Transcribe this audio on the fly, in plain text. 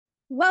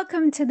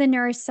Welcome to the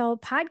Nourish Soul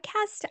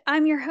podcast.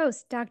 I'm your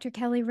host, Dr.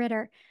 Kelli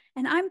Ritter,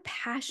 and I'm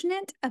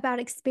passionate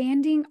about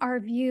expanding our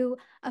view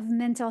of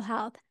mental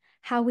health,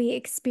 how we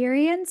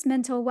experience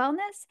mental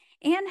wellness,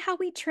 and how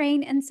we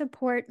train and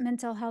support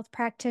mental health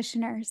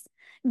practitioners.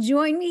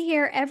 Join me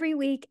here every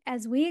week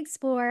as we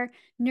explore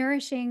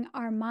nourishing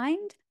our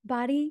mind,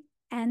 body,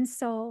 and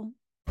soul.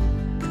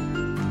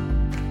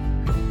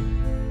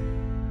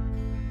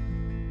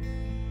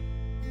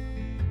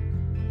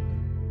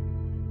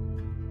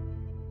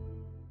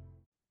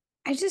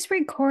 I just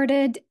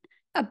recorded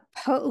a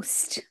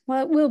post.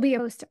 Well, it will be a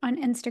post on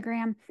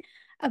Instagram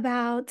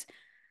about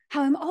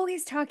how I'm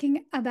always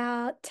talking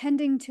about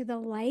tending to the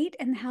light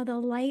and how the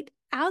light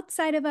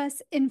outside of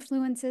us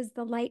influences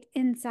the light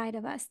inside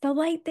of us, the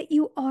light that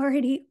you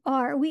already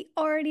are. We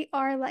already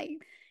are light.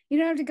 You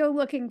don't have to go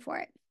looking for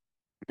it.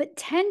 But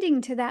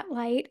tending to that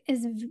light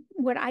is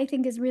what I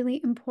think is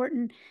really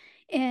important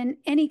in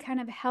any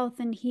kind of health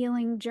and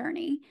healing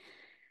journey.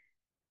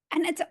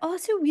 And it's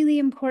also really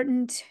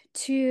important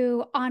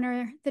to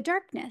honor the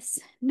darkness,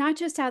 not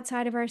just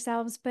outside of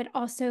ourselves, but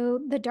also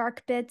the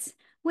dark bits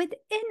within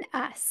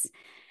us.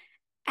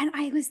 And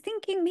I was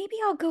thinking maybe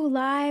I'll go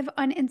live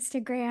on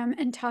Instagram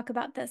and talk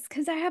about this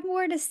because I have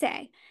more to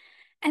say.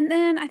 And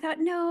then I thought,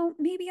 no,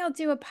 maybe I'll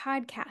do a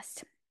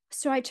podcast.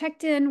 So I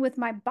checked in with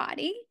my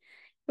body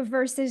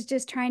versus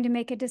just trying to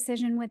make a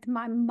decision with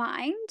my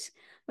mind,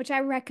 which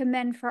I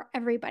recommend for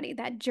everybody,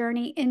 that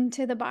journey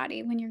into the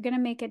body. When you're going to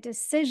make a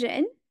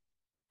decision,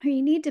 or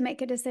you need to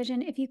make a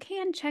decision, if you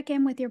can, check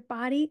in with your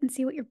body and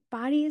see what your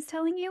body is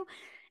telling you.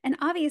 And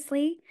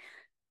obviously,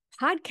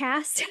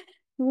 podcast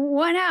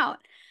won out.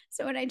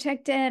 So when I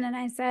checked in and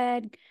I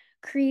said,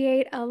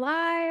 create a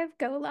live,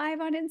 go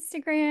live on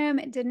Instagram,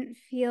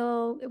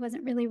 it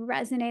wasn't really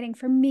resonating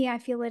for me. I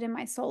feel it in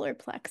my solar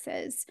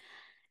plexus.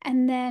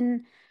 And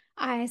then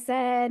I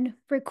said,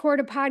 record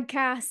a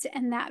podcast,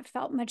 and that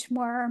felt much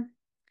more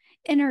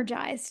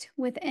energized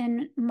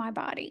within my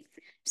body.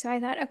 So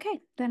I thought,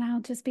 okay, then I'll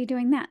just be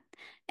doing that.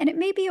 And it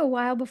may be a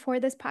while before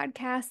this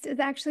podcast is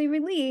actually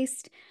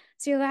released.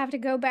 So you'll have to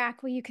go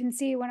back where you can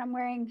see when I'm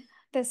wearing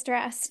this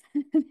dress.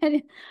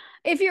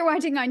 If you're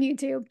watching on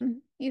YouTube,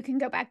 you can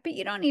go back, but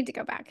you don't need to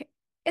go back.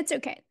 It's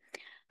okay.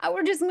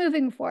 We're just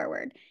moving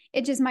forward.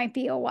 It just might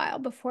be a while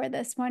before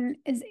this one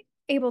is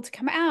able to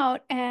come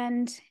out.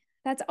 And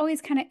that's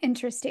always kind of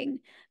interesting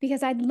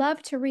because I'd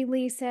love to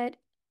release it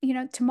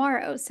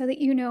tomorrow so that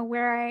you know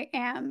where I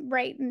am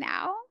right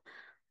now.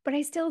 But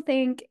I still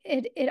think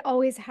it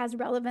always has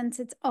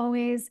relevance. It's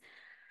always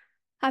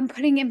I'm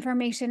putting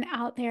information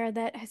out there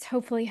that is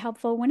hopefully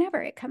helpful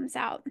whenever it comes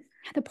out.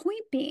 The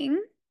point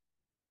being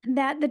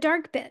that the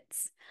dark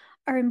bits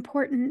are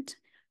important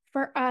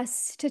for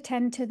us to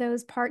tend to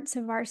those parts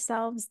of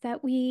ourselves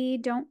that we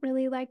don't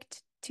really like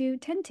to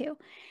tend to.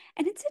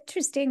 And it's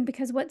interesting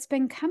because what's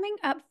been coming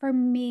up for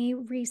me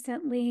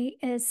recently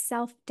is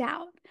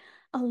self-doubt.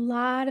 A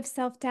lot of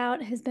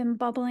self-doubt has been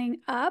bubbling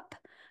up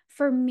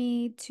for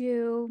me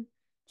to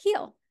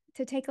heal,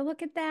 to take a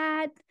look at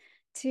that,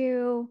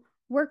 to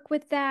work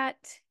with that,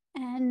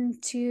 and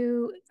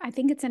I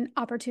think it's an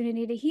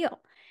opportunity to heal.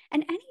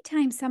 And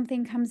anytime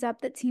something comes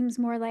up that seems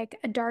more like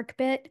a dark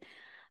bit,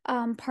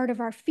 part of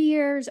our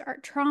fears, our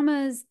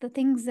traumas, the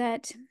things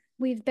that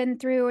we've been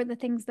through, or the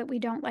things that we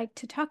don't like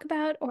to talk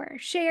about or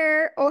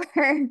share or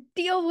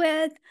deal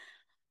with,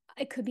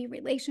 it could be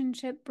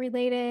relationship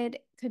related,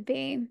 it could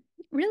be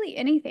really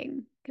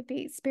anything, it could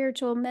be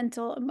spiritual,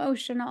 mental,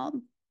 emotional,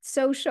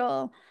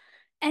 social,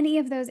 any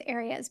of those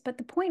areas. But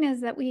the point is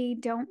that we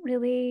don't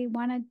really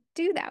want to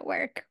do that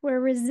work.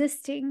 We're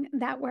resisting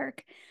that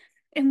work.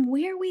 And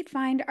where we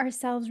find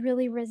ourselves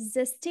really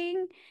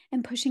resisting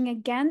and pushing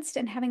against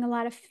and having a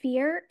lot of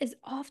fear is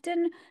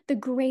often the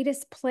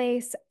greatest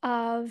place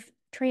of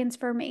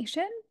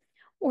transformation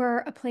or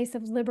a place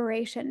of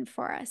liberation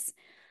for us.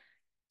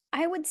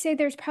 I would say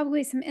there's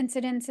probably some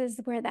incidences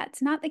where that's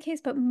not the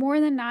case, but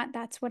more than not,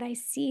 that's what I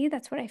see,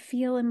 that's what I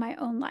feel in my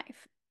own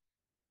life.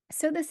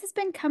 So this has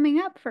been coming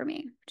up for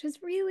me, which is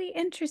really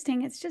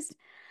interesting.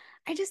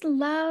 I just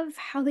love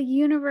how the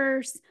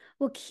universe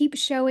will keep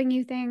showing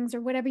you things,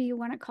 or whatever you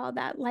want to call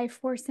that, life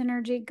force,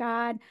 energy,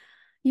 God,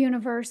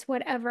 universe,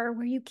 whatever,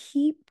 where you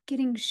keep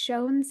getting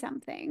shown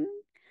something.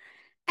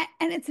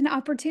 And it's an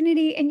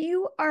opportunity, and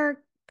you are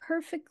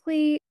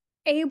perfectly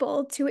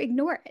able to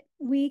ignore it.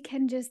 We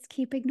can just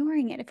keep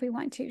ignoring it if we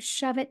want to,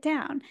 shove it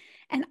down.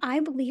 And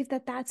I believe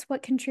that that's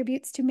what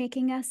contributes to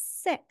making us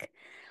sick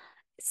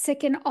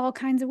in all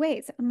kinds of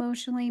ways,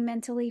 emotionally,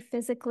 mentally,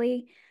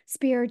 physically,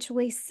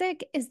 spiritually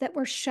sick, is that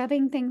we're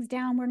shoving things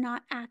down. We're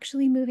not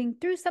actually moving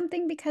through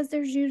something because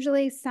there's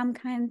usually some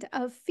kind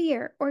of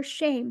fear or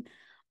shame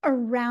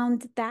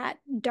around that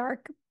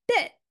dark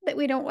bit that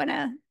we don't want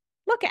to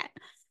look at.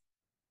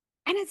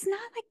 And it's not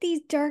like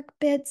these dark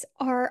bits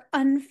are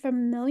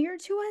unfamiliar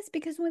to us,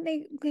 because when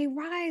they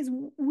rise,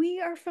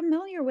 we are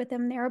familiar with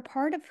them. They're a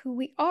part of who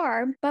we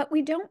are, but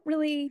we don't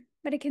really,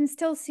 but it can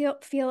still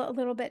feel a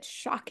little bit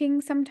shocking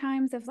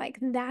sometimes of like,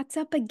 that's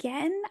up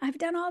again. I've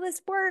done all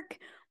this work.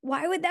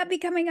 why would that be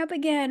coming up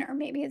again? Or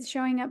maybe it's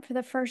showing up for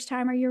the first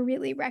time, or you're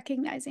really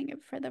recognizing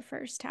it for the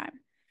first time.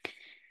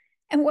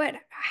 And what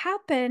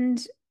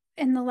happened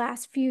in the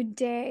last few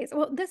days,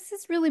 well, this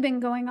has really been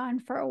going on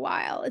for a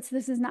while.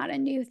 This is not a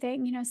new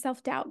thing.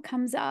 Self-doubt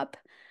comes up.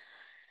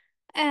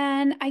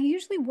 And I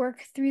usually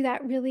work through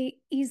that really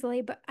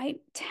easily, but I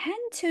tend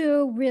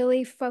to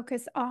really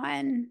focus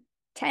on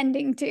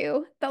tending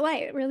to the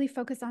light, really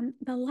focus on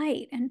the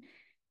light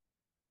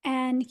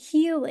and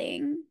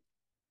healing.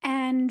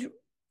 And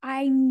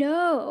I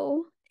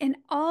know in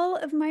all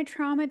of my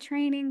trauma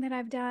training that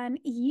I've done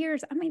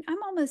years, I mean, I'm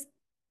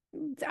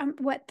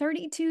what,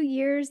 32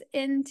 years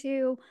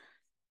into.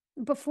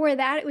 Before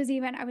that,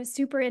 I was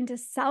super into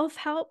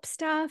self-help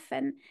stuff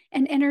and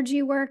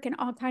energy work and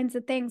all kinds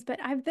of things. But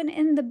I've been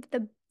in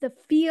the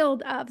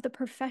field of the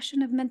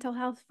profession of mental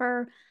health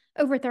for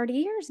over 30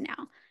 years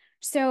now.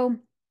 So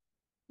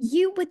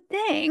you would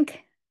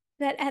think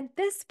that at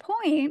this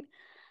point,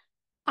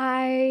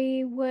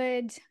 I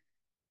would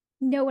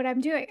know what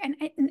I'm doing.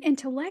 And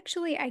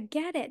intellectually, I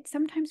get it.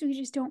 Sometimes we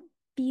just don't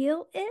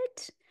feel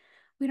it.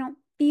 We don't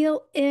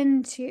feel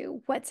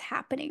into what's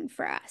happening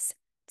for us.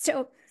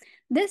 So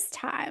this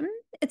time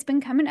it's been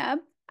coming up.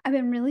 I've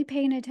been really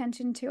paying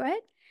attention to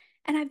it.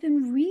 And I've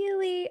been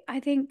really, I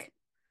think,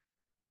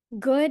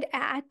 good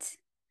at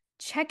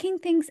checking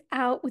things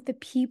out with the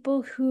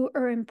people who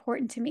are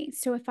important to me.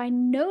 So if I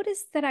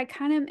notice that I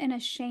kind of am in a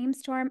shame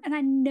storm, and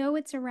I know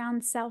it's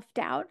around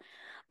self-doubt,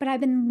 but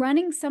I've been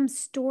running some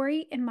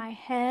story in my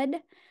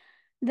head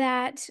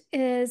that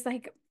is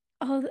like,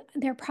 oh,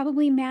 they're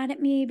probably mad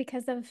at me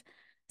because of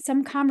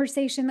some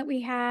conversation that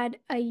we had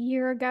a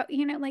year ago.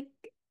 Like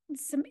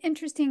some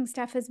interesting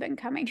stuff has been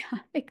coming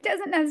up. It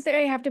doesn't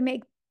necessarily have to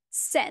make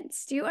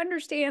sense. Do you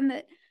understand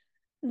that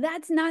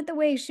that's not the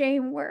way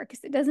shame works?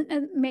 It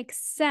doesn't make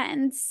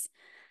sense.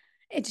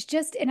 It's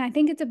just, and I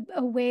think it's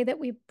a way that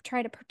we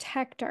try to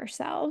protect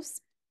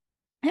ourselves,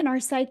 and our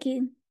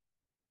psyche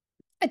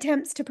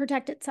attempts to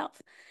protect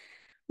itself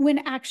when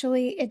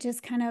actually it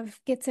just kind of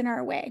gets in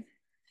our way.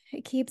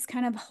 It keeps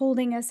kind of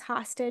holding us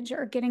hostage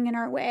or getting in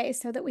our way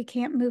so that we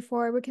can't move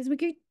forward because we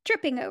keep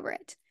tripping over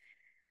it.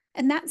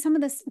 And that's some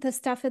of the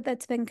stuff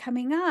that's been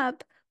coming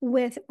up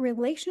with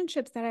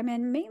relationships that I'm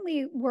in,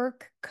 mainly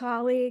work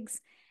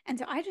colleagues. And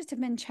so I just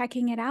have been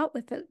checking it out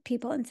with the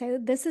people and say,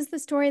 this is the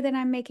story that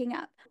I'm making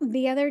up.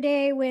 The other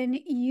day, when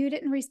you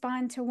didn't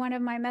respond to one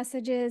of my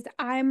messages,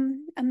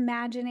 I'm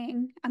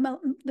imagining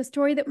the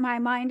story that my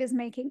mind is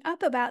making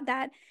up about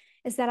that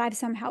is that I've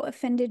somehow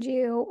offended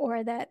you,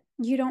 or that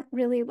you don't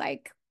really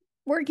like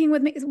working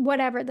with me,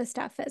 whatever the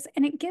stuff is.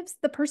 And it gives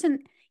the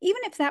person,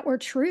 even if that were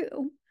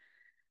true,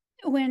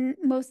 when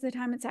most of the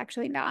time it's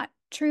actually not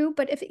true.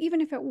 But even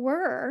if it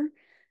were,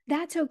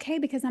 that's okay,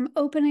 because I'm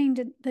opening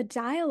to the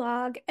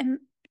dialogue and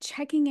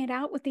checking it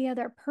out with the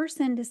other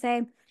person to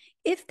say,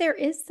 if there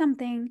is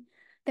something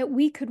that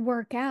we could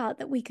work out,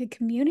 that we could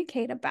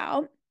communicate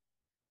about,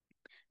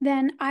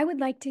 then I would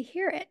like to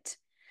hear it.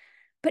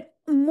 But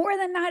more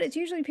than that, it's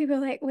usually people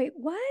like, wait,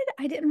 what?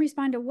 I didn't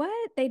respond to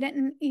what? They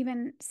didn't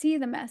even see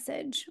the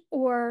message,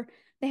 or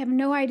they have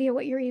no idea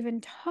what you're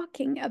even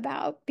talking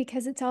about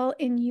because it's all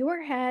in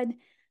your head,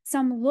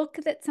 some look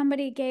that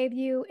somebody gave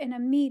you in a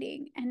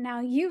meeting. And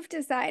now you've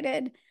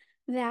decided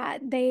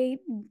that they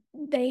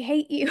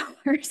hate you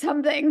or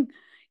something.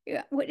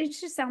 Yeah, it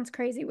just sounds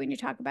crazy when you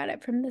talk about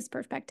it from this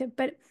perspective.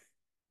 But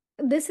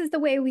this is the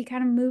way we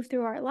kind of move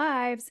through our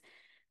lives,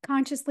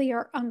 consciously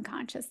or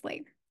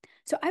unconsciously.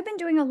 So I've been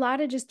doing a lot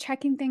of just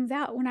checking things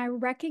out. When I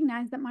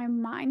recognize that my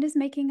mind is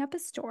making up a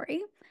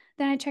story,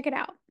 then I check it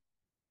out.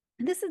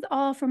 And this is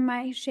all from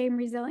my shame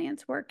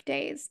resilience work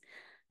days.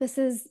 This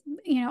is,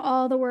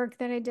 all the work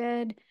that I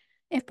did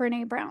in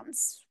Brene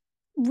Brown's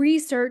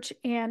research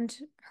and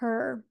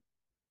her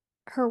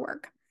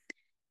work.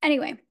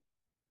 Anyway,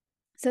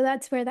 so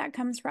that's where that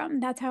comes from.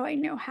 That's how I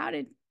know how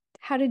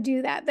to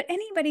do that. But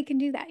anybody can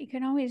do that. You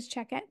can always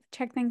check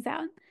things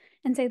out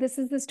and say, this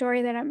is the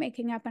story that I'm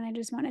making up and I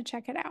just want to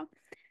check it out.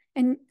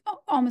 And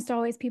almost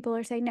always people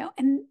are saying no.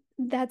 And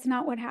that's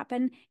not what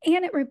happened.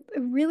 And it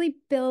really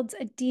builds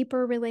a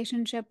deeper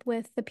relationship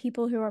with the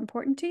people who are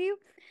important to you.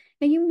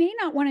 Now, you may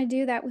not want to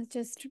do that with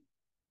just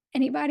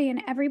anybody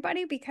and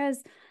everybody,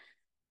 because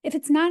if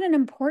it's not an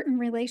important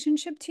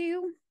relationship to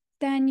you,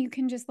 then you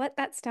can just let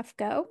that stuff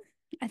go.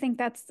 I think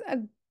that's a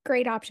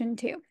great option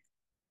too.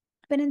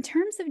 But in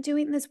terms of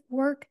doing this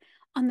work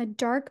on the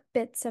dark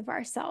bits of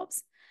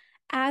ourselves,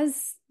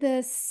 as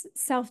this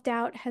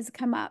self-doubt has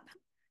come up,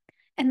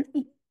 and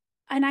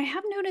I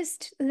have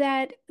noticed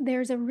that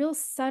there's a real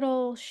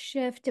subtle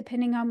shift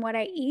depending on what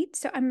I eat.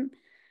 So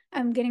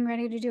I'm getting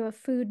ready to do a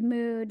food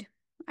mood.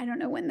 I don't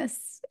know when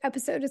this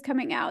episode is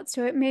coming out,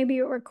 so it may be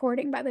a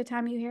recording by the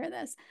time you hear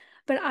this.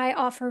 But I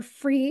offer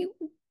free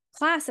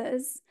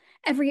classes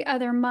every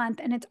other month,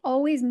 and it's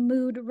always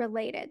mood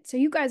related. So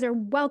you guys are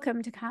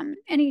welcome to come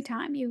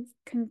anytime. You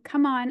can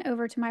come on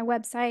over to my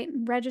website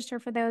and register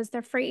for those.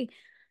 They're free.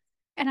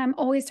 And I'm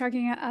always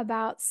talking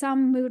about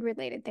some mood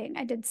related thing.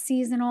 I did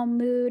seasonal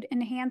mood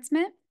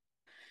enhancement.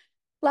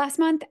 last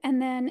month.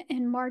 And then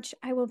in March,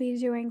 I will be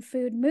doing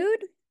food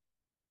mood.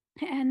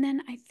 And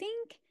then I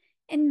think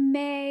in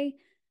May,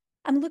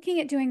 I'm looking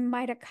at doing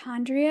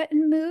mitochondria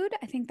and mood.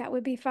 I think that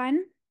would be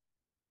fun.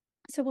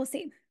 So we'll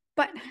see.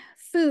 But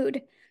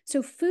food.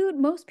 So, food,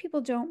 most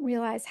people don't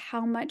realize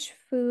how much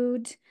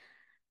food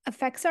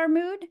affects our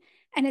mood.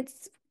 And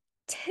it's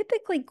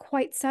typically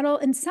quite subtle.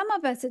 And some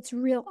of us, it's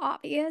real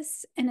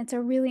obvious and it's a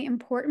really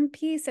important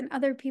piece. And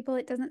other people,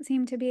 it doesn't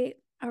seem to be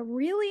a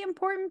really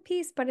important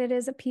piece, but it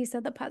is a piece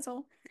of the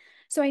puzzle.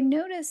 So I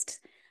noticed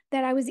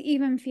that I was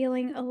even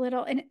feeling a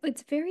little, and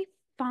it's very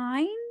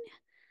fine.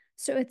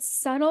 So it's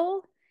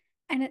subtle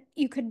and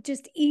you could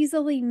just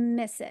easily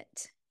miss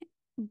it.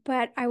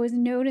 But I was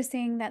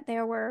noticing that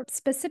there were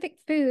specific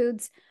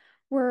foods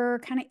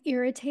were kind of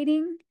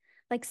irritating,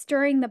 like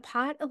stirring the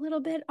pot a little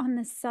bit on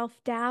this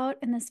self-doubt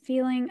and this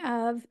feeling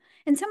of,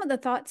 and some of the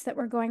thoughts that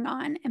were going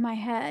on in my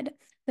head,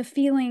 the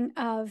feeling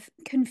of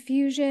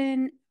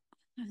confusion.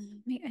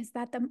 Is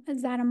that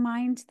a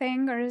mind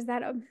thing, or is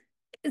that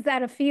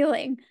a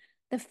feeling?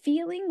 The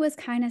feeling was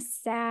kind of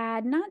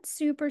sad, not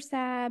super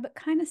sad, but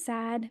kind of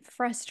sad,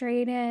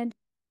 frustrated.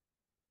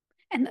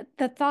 And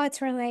the thoughts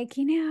were like,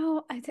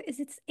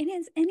 is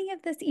any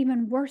of this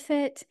even worth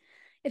it?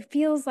 It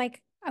feels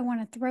like I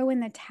want to throw in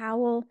the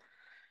towel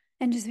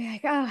and just be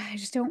like, oh, I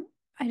just don't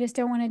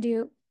want to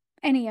do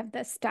any of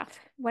this stuff,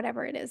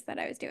 whatever it is that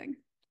I was doing.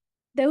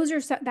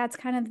 That's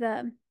kind of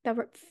the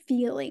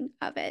feeling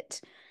of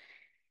it.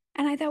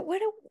 And I thought, what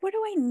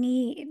do I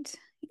need?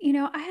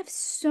 I have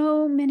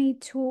so many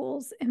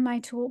tools in my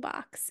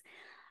toolbox.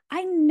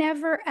 I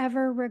never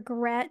ever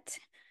regret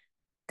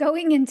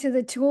going into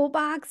the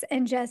toolbox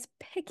and just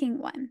picking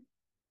one.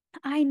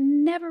 I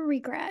never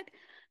regret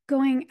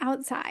going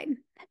outside,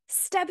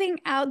 stepping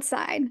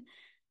outside,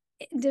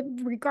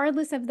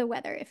 regardless of the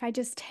weather. If I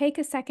just take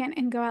a second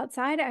and go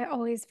outside, I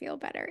always feel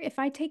better. If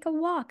I take a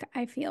walk,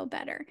 I feel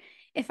better.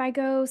 If I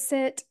go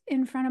sit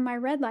in front of my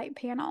red light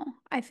panel,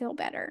 I feel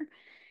better.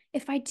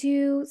 If I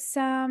do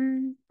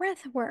some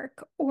breath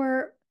work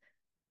or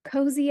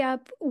cozy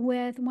up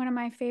with one of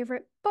my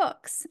favorite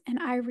books and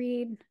I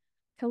read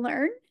to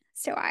learn.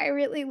 So I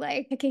really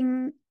like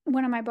picking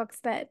one of my books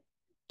that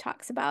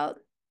talks about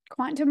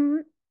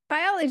quantum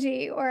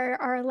biology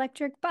or our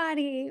electric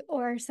body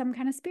or some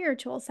kind of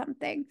spiritual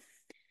something.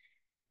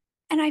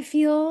 And I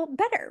feel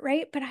better,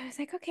 right? But I was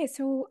like, okay,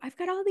 so I've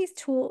got all these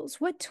tools.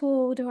 What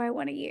tool do I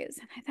want to use?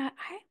 And I thought,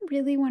 I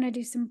really want to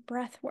do some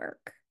breath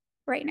work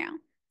right now.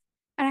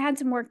 And I had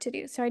some work to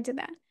do. So I did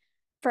that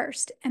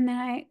first. And then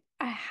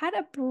I had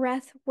a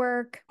breath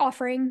work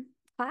offering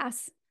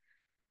class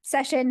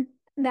session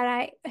that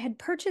I had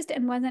purchased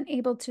and wasn't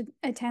able to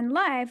attend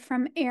live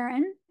from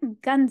Erin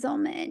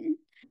Gunzelman.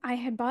 I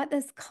had bought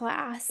this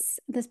class,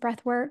 this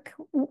breath work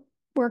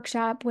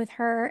workshop with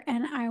her,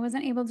 and I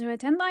wasn't able to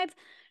attend live.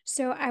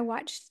 So I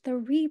watched the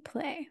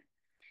replay.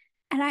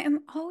 And I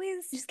am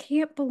always just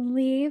can't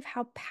believe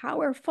how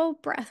powerful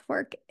breath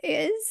work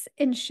is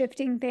in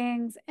shifting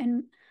things.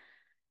 And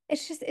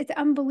it's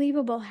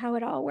unbelievable how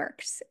it all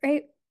works,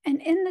 right?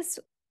 And in this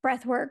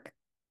breath work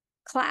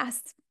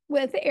class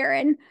with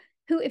Erin,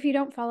 who, if you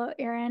don't follow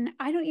Erin,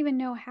 I don't even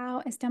know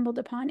how I stumbled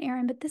upon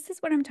Erin, but this is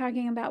what I'm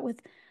talking about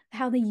with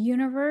how the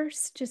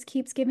universe just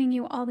keeps giving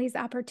you all these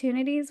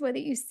opportunities, whether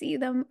you see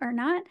them or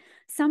not.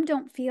 Some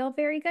don't feel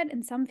very good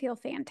and some feel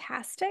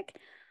fantastic.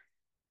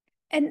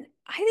 And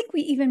I think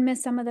we even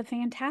miss some of the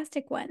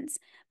fantastic ones.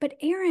 But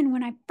Erin,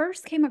 when I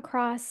first came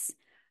across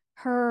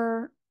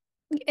her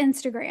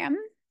Instagram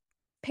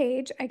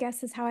page, I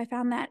guess is how I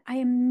found that. I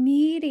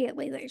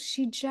immediately, like,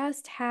 she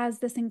just has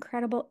this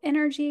incredible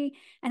energy.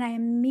 And I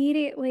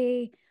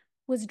immediately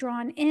was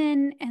drawn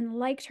in and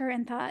liked her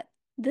and thought,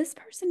 this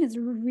person is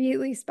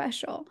really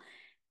special.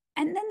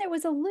 And then there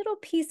was a little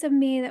piece of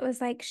me that was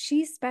like,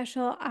 she's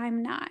special,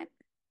 I'm not.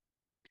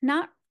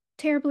 Not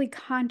terribly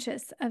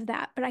conscious of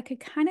that, but I could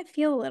kind of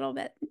feel a little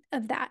bit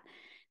of that.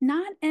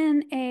 Not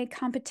in a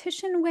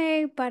competition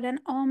way, but an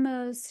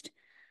almost,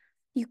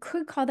 you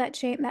could call that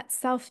shame, that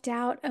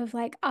self-doubt of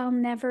like, I'll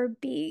never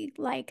be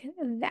like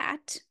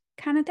that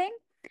kind of thing.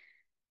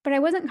 But I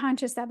wasn't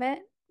conscious of it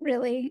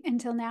really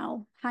until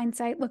now,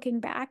 hindsight looking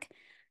back,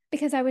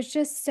 because I was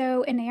just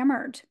so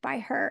enamored by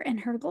her and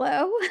her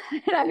glow.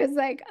 And I was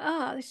like,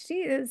 oh, she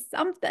is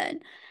something.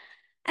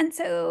 And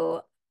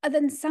so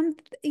then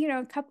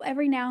a couple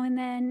every now and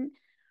then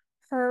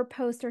her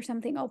post or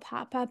something will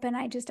pop up and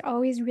I just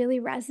always really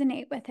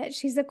resonate with it.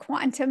 She's a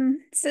quantum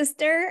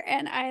sister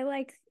and I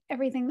like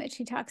everything that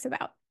she talks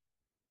about.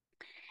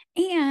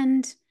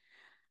 And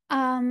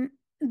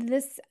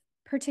this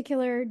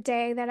particular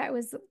day that I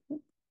was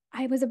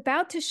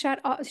about to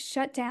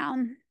shut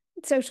down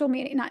social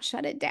media, not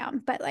shut it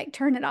down, but like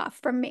turn it off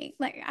from me.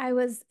 Like I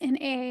was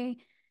in a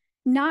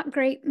not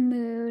great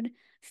mood,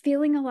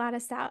 feeling a lot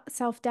of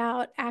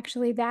self-doubt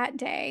actually that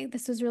day.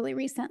 This was really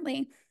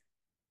recently.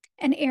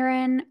 And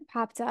Erin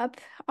popped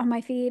up on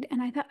my feed,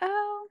 and I thought,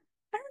 oh,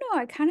 I don't know.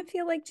 I kind of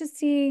feel like just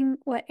seeing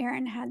what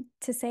Erin had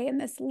to say in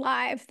this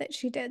live that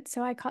she did.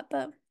 So I caught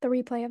the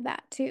replay of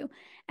that too.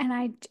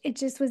 And it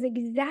just was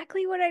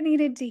exactly what I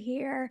needed to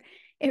hear.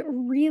 It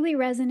really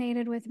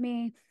resonated with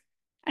me.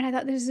 And I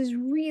thought this is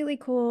really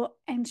cool.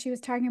 And she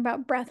was talking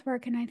about breath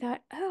work. And I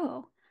thought,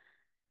 oh,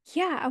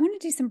 yeah, I want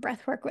to do some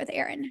breath work with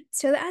Erin.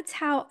 So that's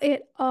how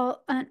it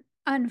all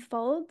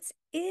unfolds.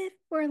 If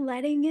we're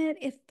letting it,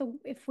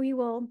 if we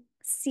will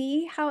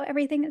see how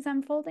everything is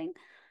unfolding.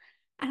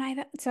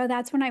 And so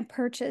that's when I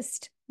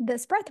purchased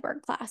this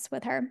breathwork class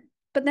with her.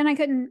 But then I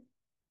couldn't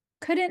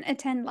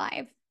attend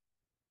live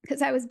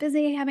because I was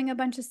busy having a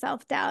bunch of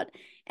self-doubt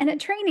and a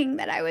training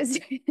that I was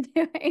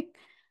doing,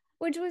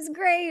 which was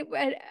great.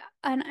 But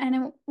and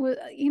it was,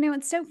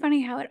 it's so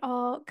funny how it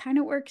all kind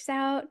of works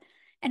out.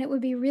 And it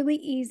would be really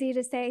easy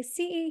to say,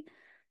 see,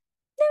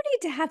 no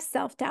need to have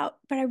self-doubt,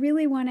 but I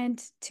really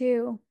wanted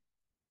to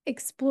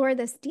explore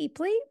this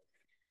deeply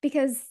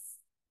because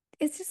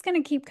it's just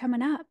going to keep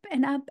coming up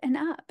and up and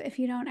up if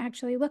you don't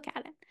actually look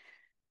at it.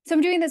 So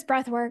I'm doing this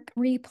breath work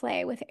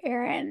replay with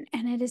Erin,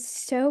 and it is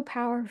so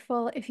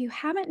powerful. If you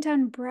haven't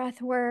done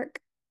breath work,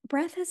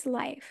 breath is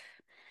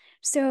life.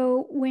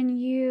 So when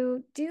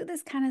you do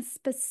this kind of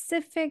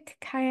specific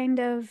kind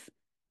of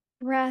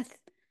breath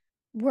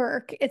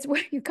work, it's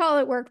what you call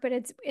it work, but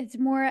it's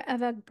more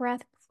of a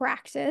breath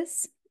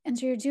practice. And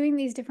so you're doing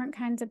these different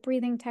kinds of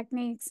breathing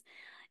techniques.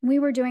 We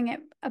were doing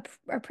it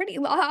a pretty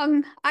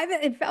long,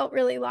 it felt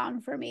really long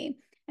for me.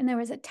 And there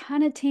was a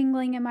ton of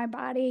tingling in my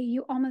body.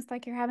 You almost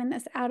like you're having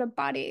this out of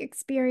body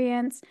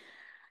experience.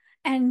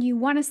 And you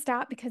want to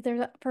stop because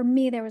for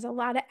me, there was a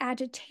lot of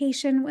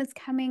agitation was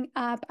coming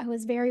up. I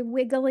was very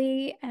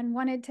wiggly and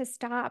wanted to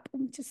stop.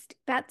 Just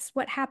that's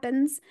what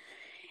happens.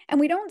 And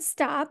we don't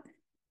stop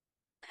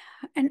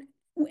and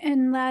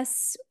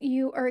unless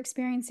you are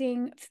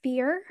experiencing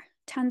fear,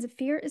 tons of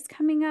fear is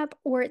coming up,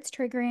 or it's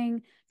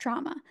triggering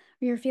trauma,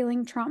 or you're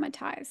feeling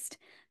traumatized,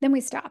 then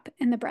we stop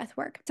in the breath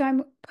work. So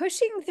I'm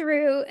pushing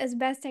through as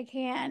best I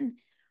can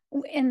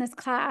in this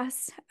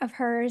class of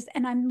hers,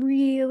 and I'm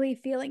really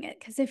feeling it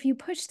because if you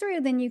push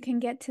through, then you can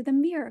get to the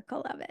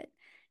miracle of it,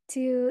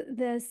 to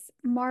this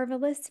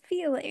marvelous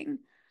feeling.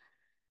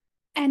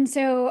 And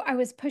so I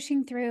was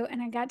pushing through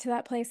and I got to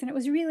that place and it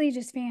was really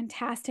just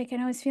fantastic.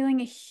 And I was feeling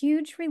a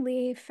huge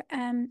relief.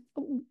 Erin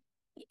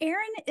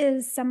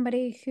is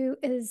somebody who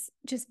is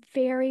just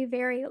very,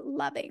 very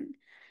loving.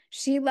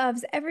 She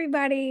loves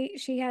everybody.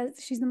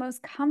 She's the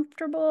most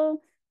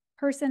comfortable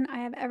person I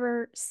have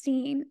ever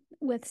seen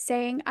with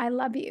saying, I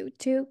love you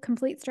to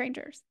complete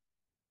strangers.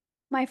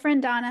 My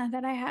friend Donna,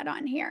 that I had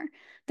on here,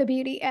 the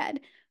beauty ed,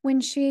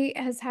 when she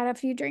has had a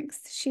few drinks,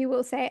 she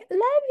will say,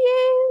 love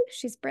you.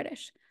 She's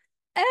British.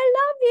 I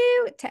love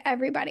you to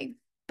everybody.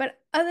 But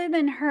other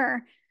than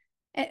her,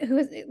 who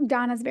is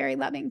Donna's very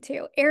loving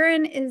too.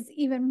 Erin is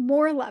even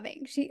more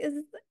loving. She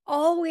is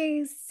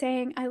always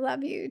saying, I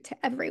love you to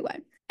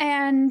everyone.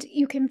 And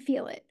you can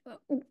feel it.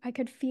 I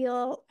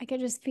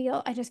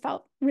just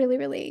felt really,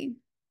 really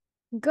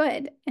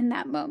good in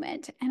that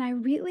moment. And I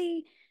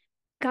really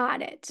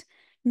got it.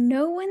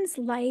 No one's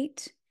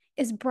light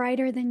is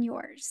brighter than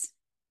yours.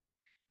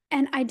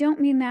 And I don't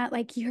mean that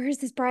like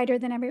yours is brighter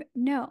than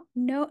no,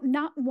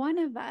 not one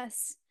of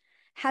us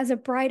has a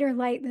brighter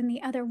light than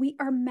the other. We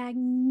are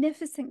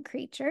magnificent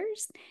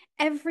creatures.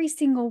 Every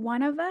single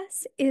one of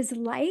us is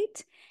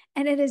light,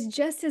 and it is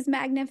just as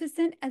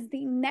magnificent as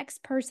the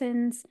next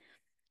person's.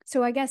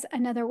 So I guess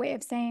another way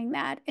of saying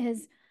that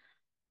is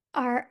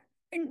our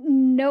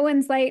no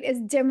one's light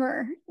is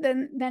dimmer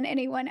than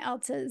anyone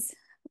else's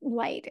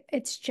light.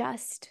 It's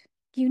just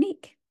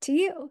unique to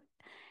you.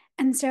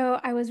 And so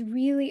I was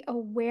really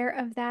aware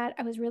of that.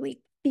 I was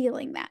really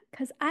feeling that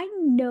because I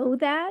know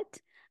that.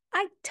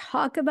 I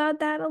talk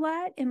about that a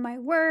lot in my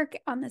work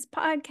on this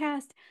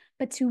podcast,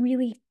 but to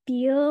really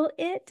feel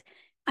it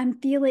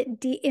and feel it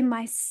deep in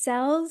my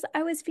cells,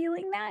 I was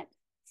feeling that.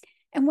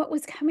 And what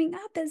was coming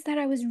up is that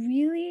I was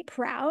really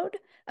proud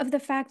of the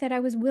fact that I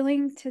was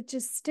willing to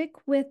just stick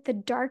with the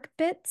dark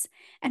bits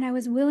and I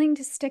was willing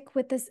to stick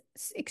with this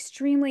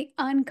extremely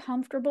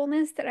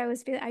uncomfortableness that I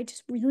was feeling. I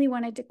just really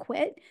wanted to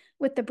quit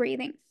with the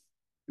breathing,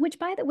 which,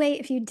 by the way,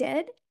 if you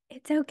did,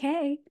 it's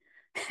okay.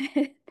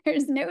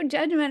 There's no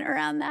judgment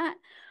around that.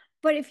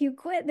 But if you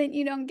quit, then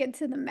you don't get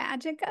to the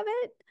magic of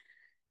it.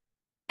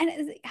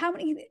 And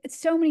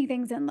so many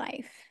things in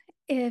life.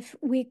 If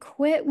we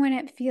quit when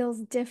it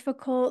feels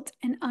difficult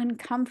and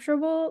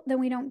uncomfortable, then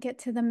we don't get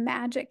to the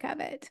magic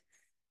of it.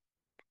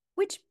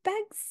 Which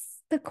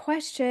begs the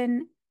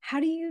question,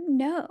 how do you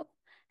know?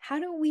 How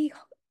do we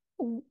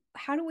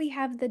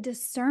have the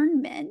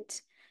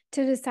discernment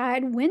to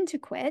decide when to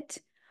quit,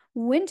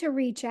 when to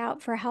reach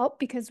out for help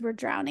because we're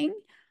drowning,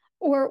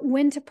 or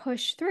when to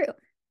push through?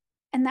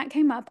 And that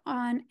came up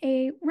on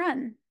a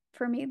run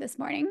for me this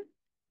morning.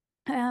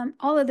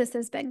 All of this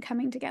has been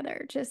coming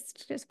together.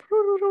 Just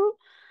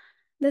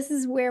this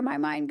is where my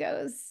mind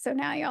goes. So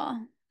now y'all,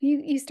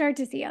 you start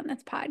to see on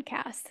this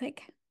podcast,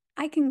 like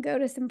I can go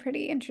to some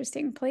pretty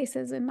interesting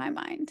places in my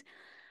mind.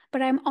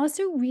 but I'm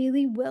also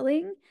really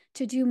willing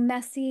to do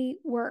messy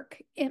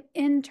work,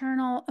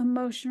 internal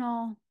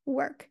emotional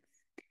work.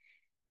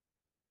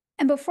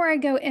 And before I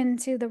go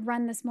into the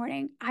run this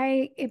morning,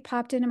 it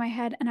popped into my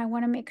head and I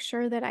want to make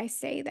sure that I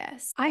say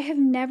this. I have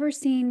never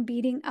seen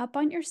beating up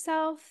on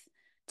yourself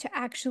to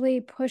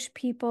actually push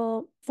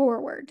people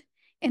forward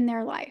in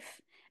their life.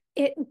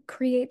 It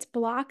creates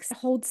blocks,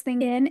 holds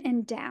things in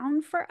and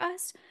down for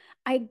us.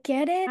 I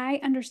get it. I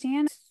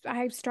understand.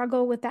 I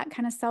struggle with that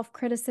kind of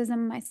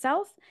self-criticism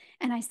myself,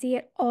 and I see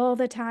it all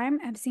the time.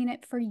 I've seen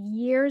it for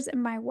years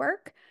in my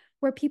work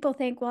where people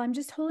think, well, I'm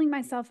just holding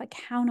myself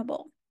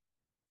accountable.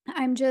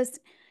 I'm just,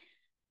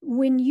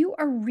 when you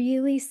are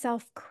really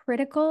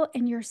self-critical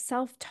and your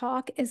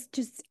self-talk is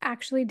just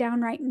actually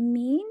downright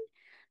mean,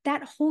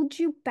 that holds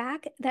you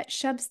back, that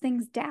shoves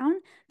things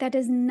down, that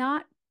does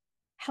not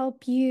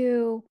help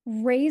you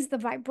raise the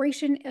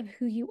vibration of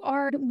who you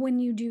are. When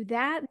you do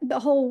that, the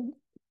whole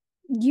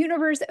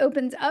universe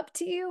opens up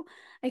to you.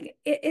 Like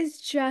it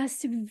is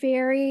just it's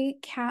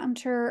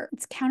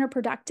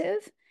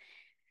counterproductive,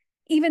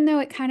 even though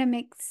it kind of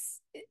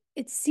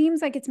it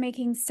seems like it's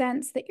making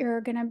sense that you're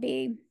going to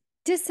be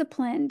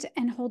disciplined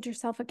and hold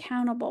yourself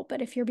accountable.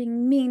 But if you're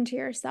being mean to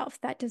yourself,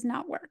 that does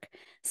not work.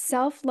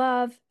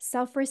 Self-love,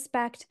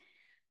 self-respect,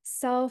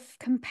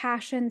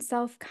 self-compassion,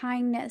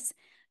 self-kindness,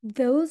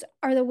 that's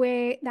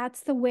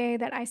the way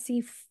that I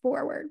see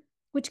forward,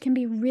 which can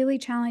be really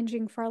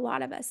challenging for a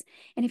lot of us.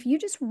 And if you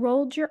just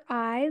rolled your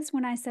eyes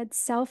when I said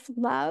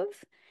self-love,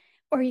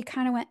 or you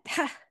kind of went,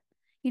 ha,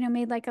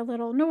 made like a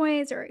little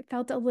noise, or it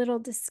felt a little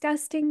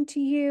disgusting to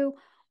you,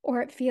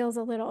 or it feels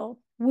a little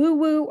woo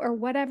woo, or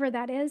whatever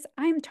that is,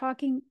 I'm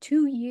talking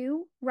to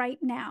you right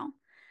now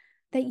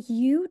that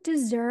you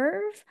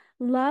deserve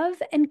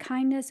love and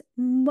kindness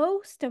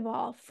most of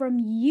all from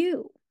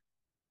you.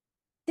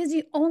 This is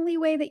the only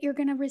way that you're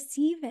going to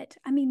receive it.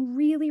 I mean,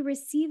 really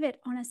receive it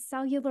on a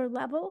cellular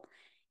level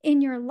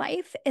in your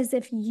life, as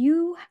if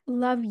you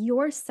love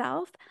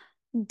yourself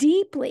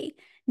deeply,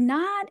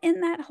 not in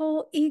that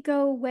whole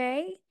ego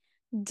way,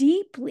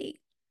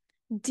 deeply,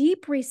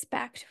 deep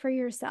respect for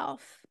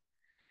yourself.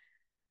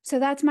 So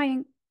that's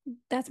my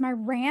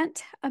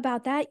rant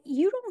about that.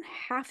 You don't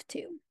have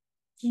to.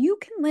 You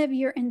can live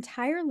your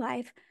entire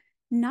life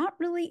not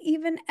really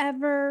even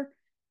ever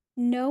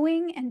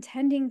knowing and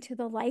tending to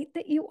the light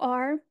that you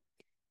are,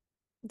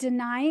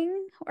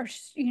 denying or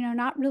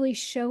not really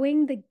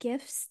showing the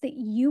gifts that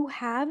you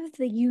have,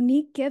 the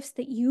unique gifts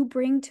that you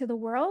bring to the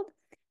world.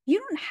 You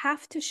don't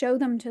have to show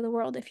them to the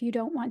world if you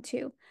don't want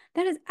to.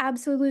 That is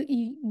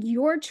absolutely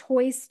your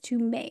choice to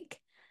make.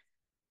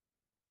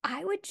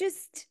 I would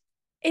just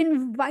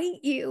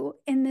invite you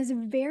in this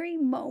very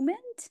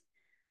moment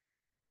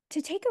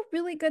to take a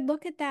really good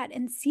look at that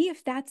and see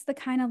if that's the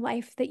kind of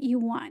life that you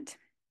want.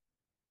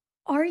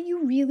 Are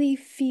you really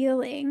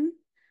feeling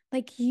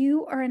like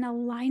you are in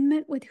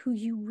alignment with who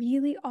you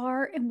really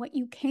are and what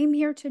you came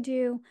here to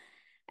do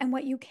and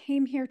what you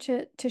came here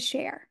to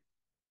share?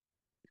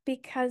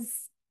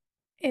 Because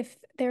if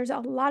there's a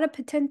lot of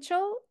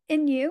potential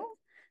in you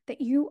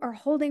that you are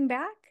holding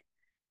back,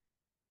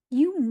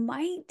 you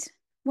might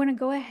want to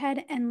go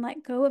ahead and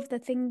let go of the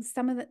things,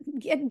 some of the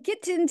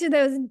get into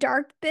those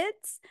dark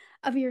bits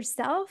of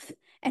yourself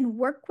and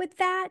work with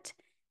that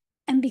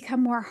and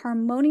become more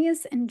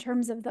harmonious in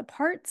terms of the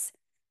parts.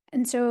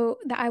 And so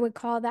that I would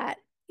call that,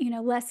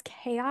 less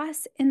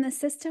chaos in the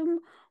system,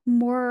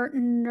 more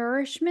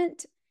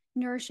nourishment,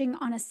 nourishing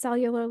on a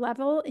cellular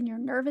level in your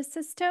nervous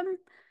system,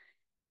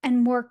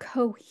 and more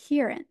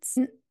coherence.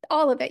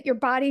 All of it, your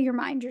body, your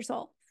mind, your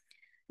soul.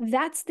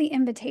 That's the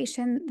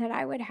invitation that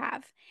I would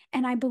have.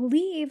 And I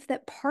believe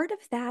that part of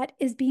that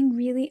is being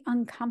really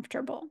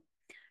uncomfortable,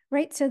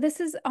 right? So this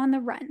is on the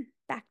run,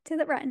 back to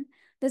the run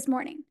this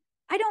morning.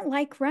 I don't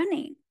like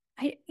running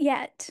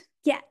yet,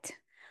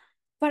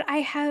 but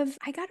I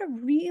got a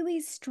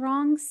really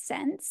strong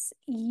sense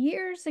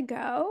years ago.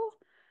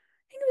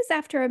 I think it was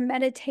after a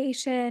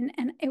meditation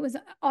and it was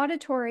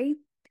auditory.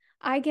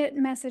 I get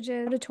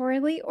messages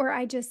auditorily, or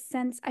I just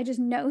sense, I just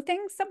know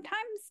things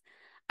sometimes.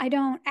 I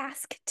don't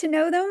ask to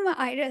know them.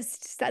 I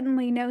just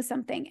suddenly know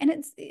something.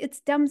 And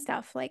it's dumb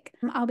stuff. Like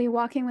I'll be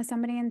walking with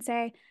somebody and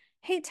say,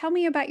 "Hey, tell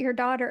me about your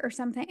daughter," or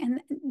something.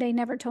 And they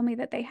never told me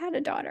that they had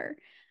a daughter.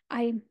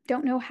 I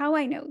don't know how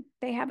I know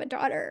they have a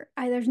daughter.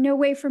 There's no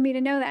way for me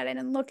to know that. I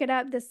didn't look it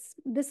up.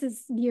 This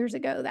is years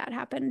ago that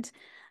happened.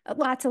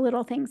 Lots of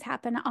little things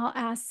happen. I'll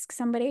ask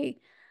somebody,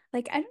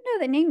 like, I don't know,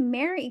 the name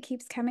Mary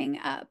keeps coming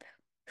up.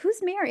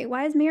 Who's Mary?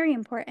 Why is Mary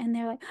important? And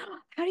they're like, oh,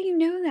 how do you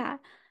know that?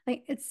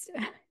 Like,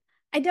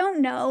 I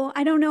don't know.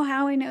 I don't know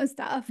how I know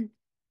stuff.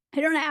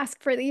 I don't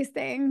ask for these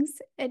things.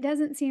 It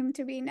doesn't seem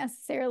to be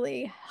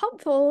necessarily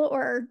helpful,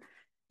 or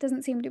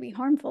doesn't seem to be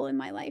harmful in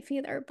my life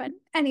either. But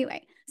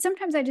anyway,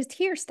 sometimes I just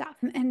hear stuff,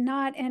 and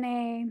not in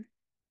a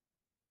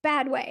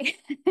bad way.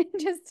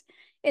 Just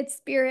it's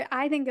spirit.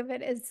 I think of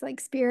it as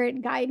like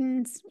spirit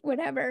guidance,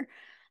 whatever,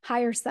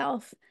 higher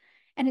self.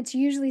 And it's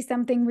usually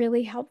something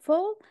really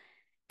helpful.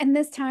 And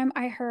this time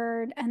I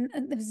heard, and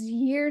this was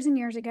years and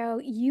years ago,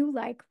 you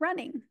like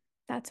running.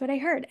 That's what I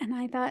heard. And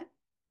I thought,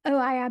 oh,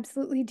 I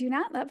absolutely do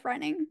not love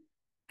running.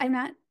 I'm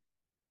not,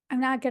 I'm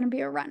not going to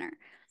be a runner.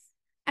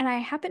 And I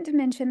happened to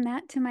mention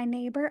that to my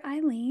neighbor,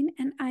 Eileen,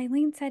 and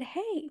Eileen said,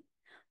 hey,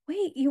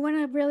 wait, you want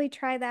to really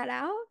try that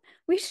out?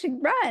 We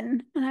should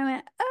run. And I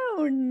went,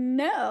 oh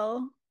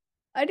no,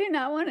 I do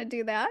not want to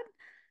do that.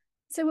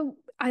 So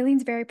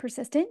Eileen's very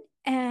persistent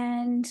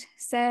and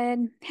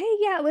said, hey,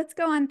 yeah, let's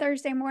go on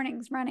Thursday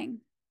mornings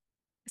running.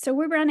 So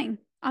we're running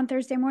on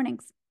Thursday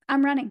mornings.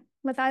 I'm running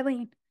with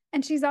Eileen,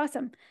 and she's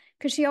awesome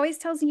because she always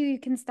tells you you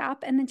can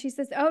stop. And then she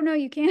says, oh, no,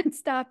 you can't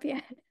stop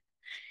yet.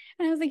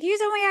 And I was like, you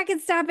told me I could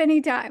stop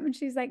anytime. And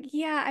she's like,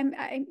 yeah,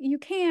 you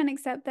can,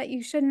 except that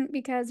you shouldn't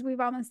because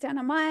we've almost done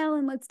a mile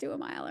and let's do a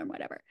mile or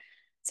whatever.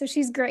 So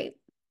she's great.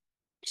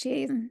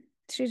 She,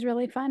 she's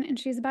really fun and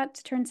she's about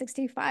to turn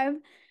 65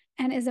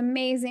 and is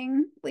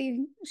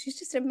amazingly, she's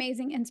just an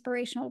amazing,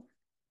 inspirational,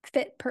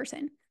 fit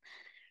person.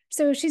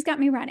 So she's got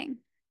me running.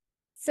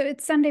 So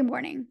it's Sunday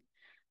morning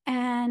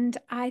and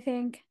I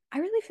think, I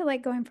really feel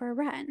like going for a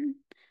run.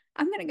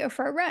 I'm going to go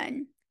for a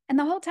run. And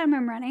the whole time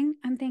I'm running,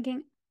 I'm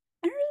thinking,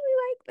 I don't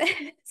really like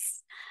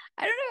this.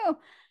 I don't know.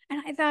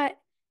 And I thought,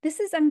 this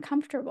is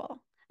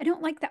uncomfortable. I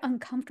don't like the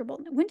uncomfortable.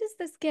 When does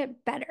this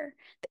get better?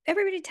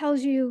 Everybody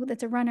tells you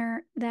that's a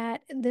runner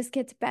that this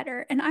gets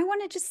better. And I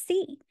want to just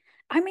see.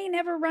 I may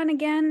never run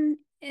again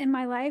in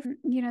my life.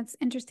 You know, it's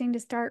interesting to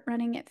start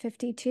running at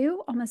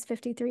 52, almost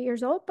 53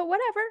 years old, but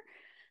whatever.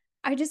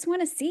 I just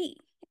want to see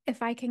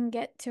if I can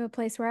get to a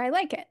place where I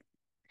like it.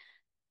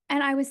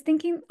 And I was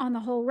thinking on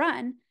the whole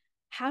run,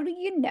 how do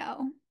you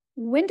know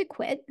when to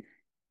quit,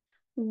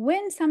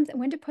 when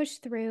to push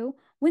through,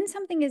 when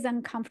something is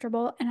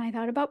uncomfortable? And I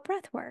thought about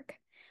breath work.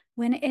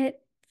 When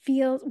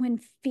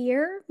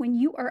fear, when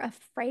you are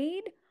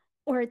afraid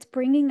or it's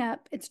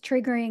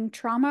triggering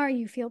trauma or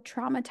you feel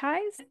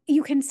traumatized,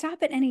 you can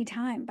stop at any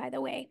time, by the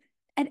way.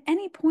 At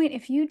any point,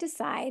 if you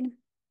decide,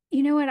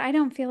 you know what, I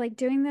don't feel like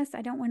doing this.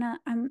 I don't want to,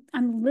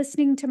 I'm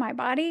listening to my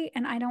body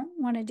and I don't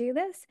want to do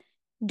this.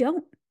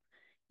 Don't.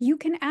 You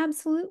can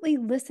absolutely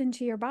listen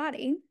to your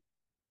body.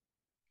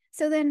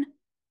 So then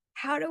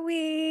how do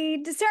we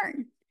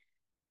discern?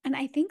 And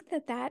I think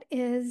that that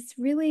is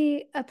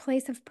really a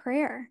place of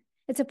prayer.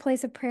 It's a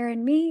place of prayer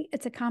in me.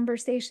 It's a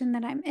conversation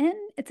that I'm in.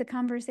 It's a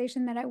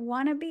conversation that I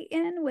want to be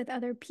in with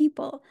other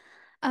people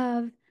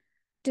of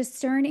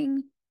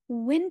discerning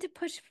when to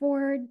push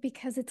forward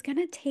because it's going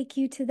to take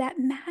you to that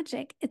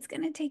magic. It's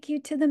going to take you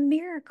to the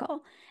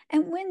miracle.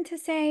 And when to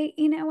say,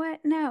 you know what?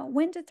 No,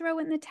 when to throw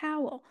in the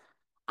towel.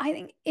 I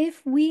think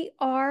if we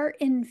are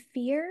in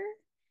fear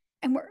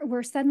and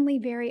we're suddenly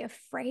very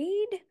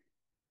afraid,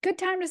 good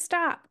time to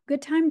stop,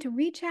 good time to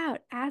reach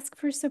out, ask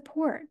for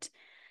support.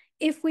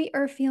 If we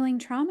are feeling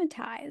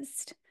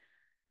traumatized,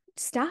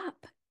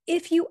 stop.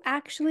 If you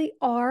actually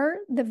are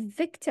the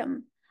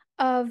victim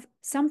of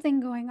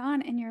something going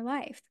on in your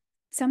life,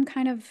 some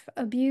kind of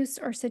abuse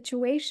or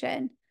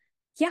situation,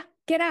 yeah,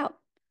 get out,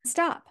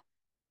 stop.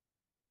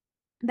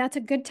 That's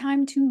a good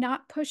time to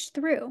not push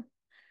through.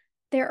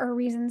 There are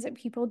reasons that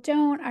people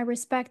don't. I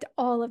respect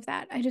all of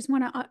that. I just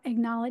want to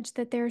acknowledge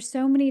that there are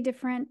so many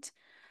different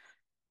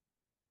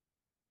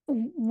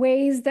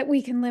ways that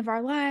we can live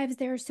our lives.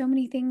 There are so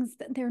many things,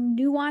 there are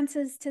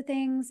nuances to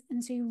things.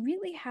 And so you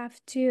really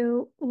have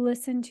to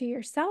listen to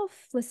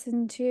yourself,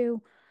 listen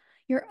to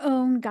your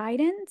own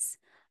guidance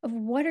of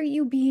what are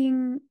you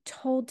being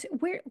told to,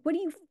 what do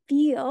you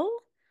feel,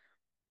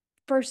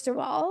 first of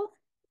all?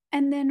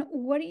 And then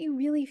what are you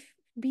really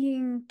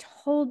being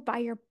told by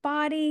your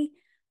body,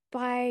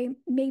 by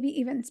maybe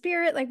even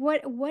spirit? Like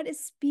what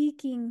is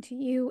speaking to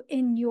you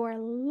in your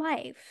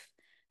life,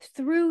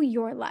 through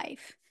your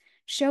life,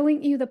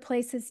 showing you the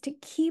places to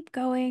keep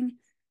going,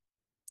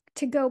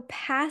 to go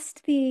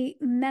past the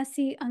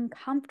messy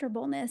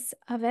uncomfortableness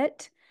of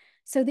it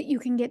so that you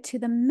can get to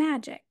the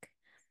magic.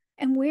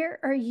 And where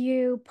are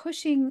you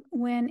pushing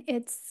when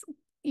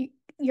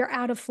you're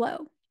out of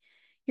flow?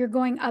 You're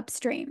going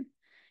upstream.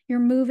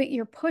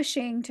 You're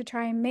pushing to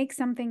try and make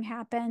something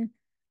happen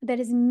that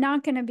is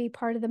not going to be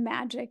part of the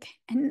magic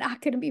and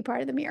not going to be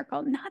part of the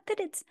miracle. Not that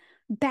it's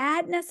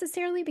bad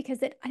necessarily, because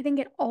I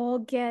think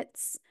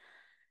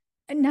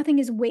nothing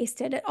is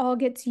wasted. It all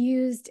gets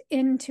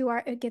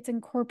it gets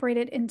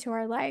incorporated into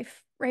our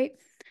life, right?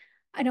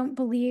 I don't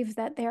believe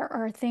that there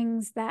are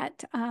things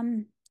that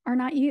are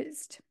not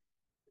used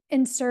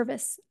in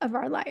service of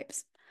our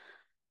lives.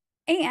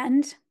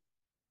 And,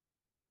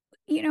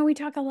 we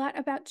talk a lot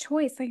about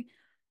choice. Like,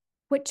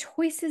 what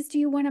choices do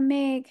you want to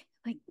make?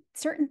 Like,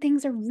 certain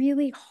things are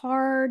really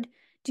hard.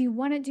 Do you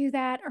want to do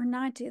that or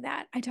not do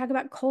that? I talk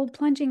about cold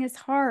plunging is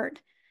hard,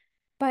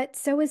 but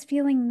so is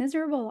feeling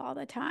miserable all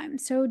the time.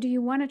 So do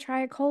you want to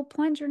try a cold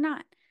plunge or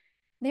not?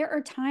 There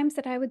are times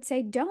that I would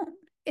say don't.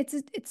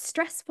 It's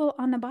stressful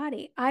on the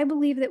body. I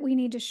believe that we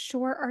need to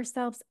shore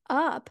ourselves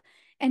up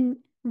and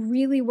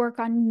really work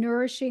on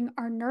nourishing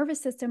our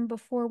nervous system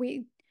before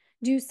we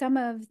do some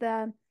of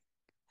the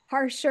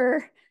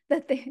harsher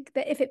that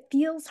if it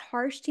feels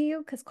harsh to you,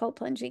 because cold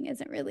plunging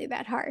isn't really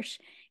that harsh.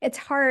 It's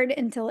hard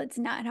until it's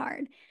not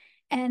hard.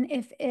 And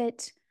if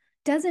it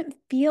doesn't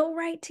feel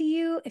right to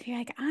you, if you're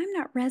like, I'm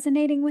not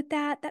resonating with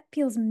that, that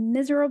feels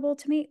miserable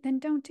to me, then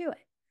don't do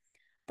it.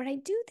 But I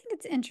do think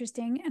it's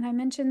interesting. And I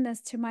mentioned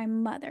this to my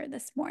mother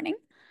this morning.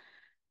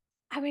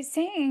 I was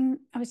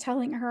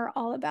telling her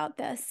all about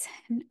this,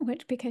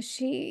 which because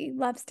she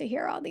loves to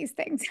hear all these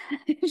things.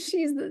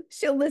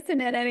 She'll listen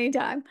at any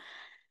time.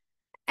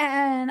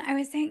 And I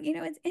was saying,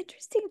 it's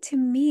interesting to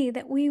me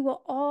that we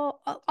will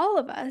all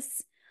of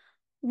us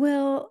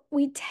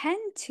we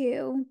tend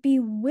to be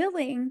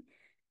willing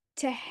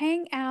to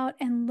hang out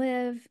and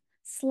live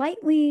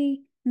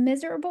slightly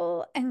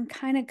miserable and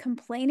kind of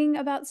complaining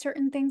about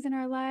certain things in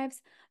our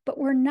lives, but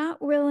we're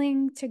not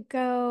willing to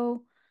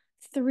go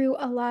through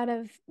a lot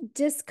of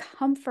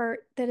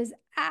discomfort that is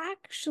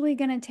actually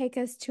going to take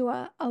us to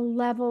a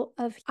level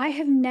of, I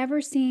have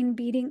never seen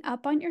beating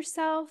up on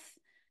yourself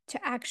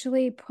to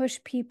actually push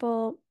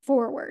people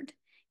forward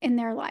in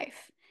their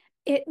life.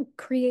 It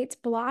creates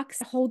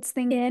blocks, holds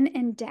things in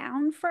and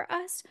down for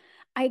us.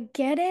 I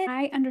get it.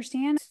 I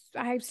understand.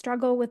 I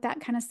struggle with that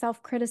kind of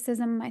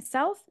self-criticism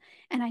myself,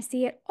 and I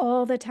see it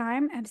all the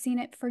time. I've seen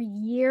it for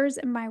years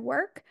in my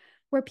work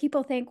where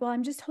people think, well,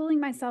 I'm just holding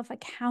myself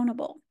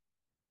accountable.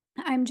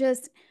 I'm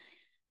just,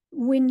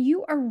 when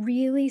you are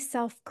really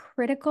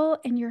self-critical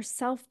and your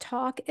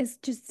self-talk is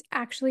just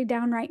actually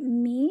downright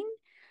mean,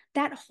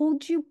 that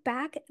holds you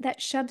back,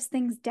 that shoves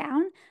things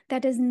down,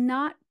 that does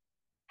not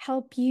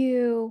help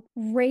you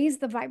raise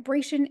the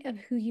vibration of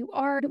who you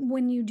are.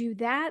 When you do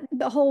that,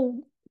 the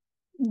whole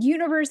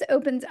universe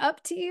opens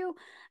up to you.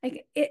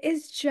 Like it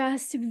is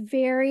just it's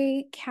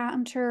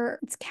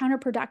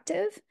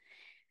counterproductive,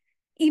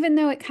 even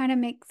though it kind of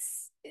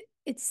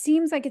it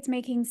seems like it's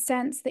making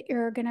sense that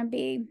you're going to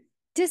be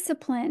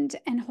disciplined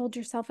and hold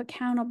yourself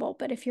accountable.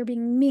 But if you're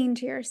being mean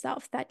to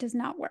yourself, that does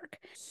not work.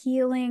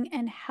 Healing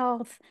and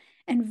health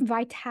and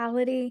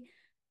vitality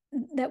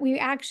that we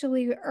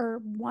actually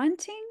are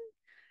wanting.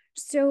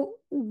 So,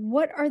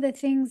 what are the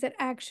things that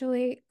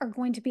actually are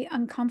going to be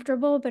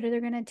uncomfortable, but are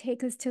going to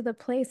take us to the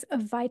place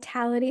of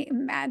vitality,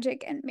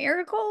 magic, and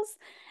miracles?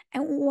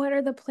 And what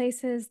are the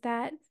places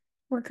that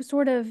we're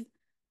sort of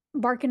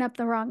barking up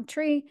the wrong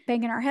tree,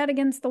 banging our head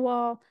against the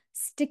wall,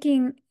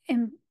 sticking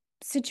in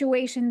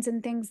situations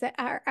and things that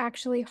are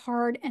actually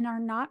hard and are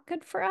not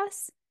good for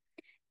us?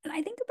 And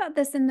I think about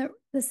this in the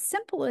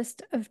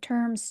simplest of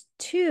terms,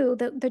 too,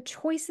 the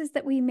choices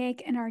that we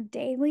make in our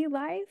daily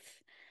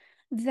life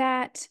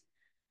that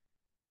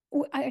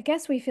I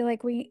guess we feel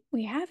like we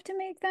have to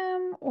make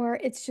them, or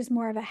it's just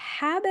more of a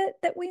habit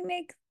that we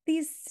make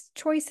these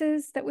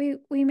choices that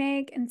we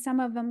make, and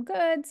some of them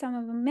good, some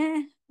of them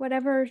meh,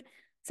 whatever.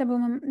 Some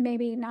of them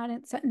maybe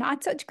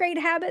not such great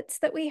habits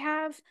that we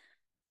have.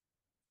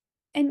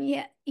 And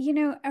yet,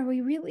 are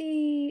we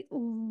really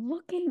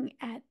looking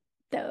at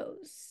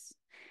those?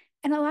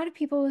 And a lot of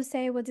people will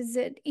say, well, does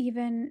it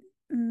even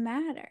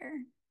matter?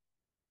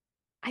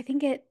 I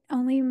think it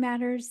only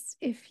matters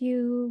if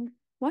you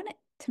want it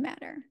to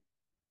matter.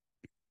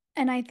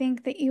 And I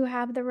think that you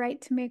have the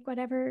right to make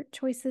whatever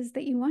choices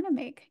that you want to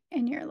make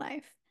in your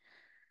life.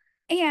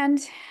 And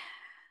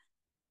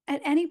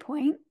at any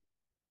point,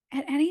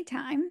 at any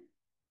time,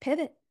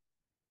 pivot.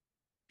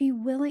 Be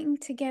willing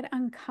to get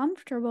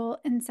uncomfortable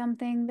in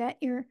something that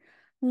you're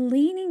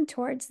leaning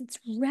towards that's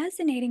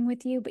resonating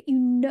with you, but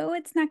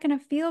it's not going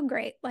to feel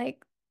great,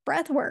 like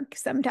breath work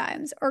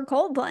sometimes, or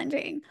cold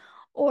plunging,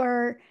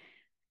 or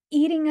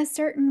eating a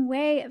certain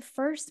way at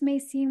first may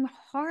seem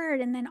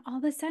hard. And then all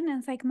of a sudden,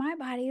 it's like, my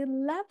body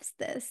loves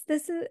this.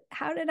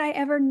 How did I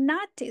ever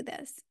not do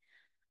this?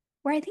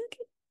 Where I think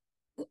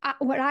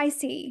what I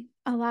see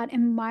a lot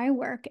in my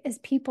work is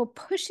people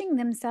pushing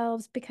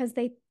themselves because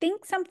they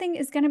think something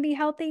is going to be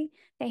healthy.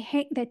 They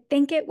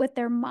think it with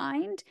their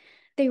mind.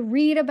 They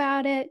read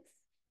about it,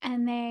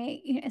 and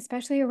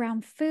especially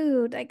around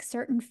food, like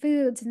certain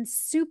foods and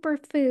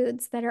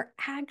superfoods that are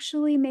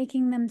actually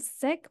making them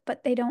sick,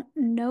 but they don't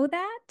know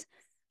that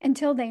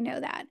until they know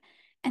that.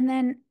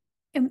 And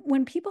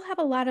when people have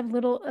a lot of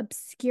little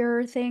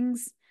obscure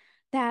things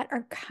that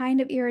are kind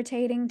of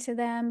irritating to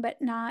them,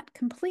 but not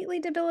completely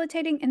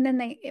debilitating. And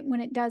then when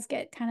it does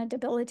get kind of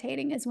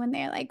debilitating is when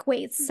they're like,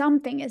 wait,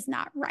 something is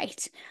not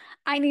right.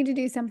 I need to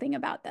do something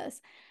about this.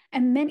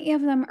 And many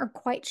of them are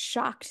quite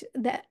shocked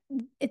that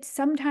it's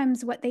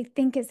sometimes what they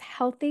think is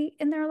healthy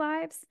in their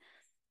lives.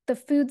 The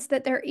foods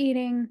that they're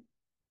eating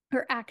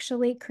are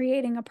actually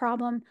creating a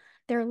problem.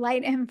 Their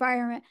light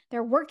environment,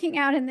 they're working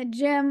out in the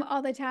gym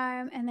all the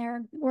time, and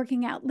they're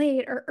working out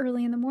late or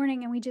early in the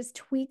morning. And we just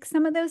tweak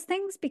some of those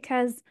things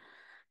because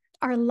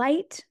our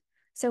light,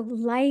 so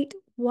light,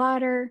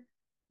 water,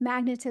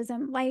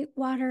 magnetism, light,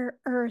 water,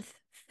 earth,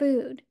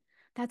 food,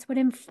 that's what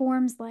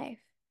informs life.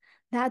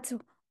 That's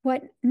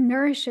what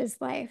nourishes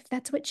life.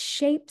 That's what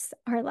shapes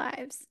our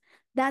lives.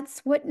 That's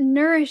what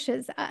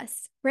nourishes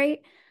us, right?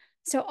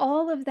 So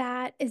all of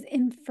that is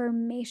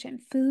information.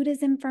 Food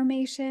is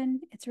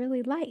information. It's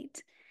really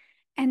light.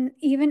 And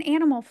even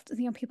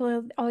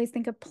people always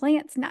think of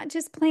plants, not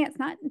just plants,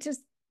 not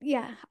just,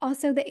 yeah,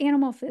 also the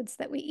animal foods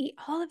that we eat.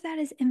 All of that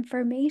is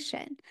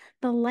information.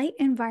 The light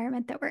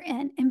environment that we're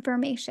in,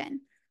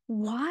 information.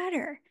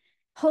 Water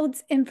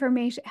holds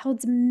information,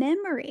 holds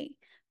memory,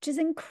 which is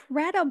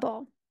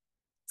incredible.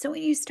 So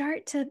when you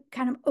start to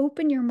kind of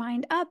open your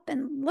mind up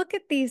and look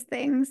at these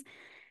things,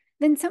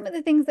 then some of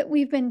the things that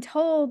we've been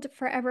told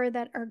forever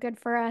that are good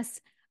for us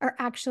are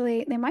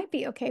actually, they might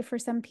be okay for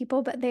some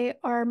people, but they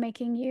are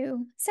making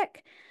you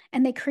sick.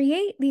 And they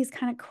create these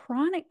kind of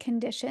chronic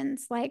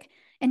conditions like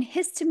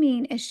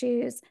histamine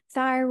issues,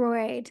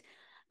 thyroid,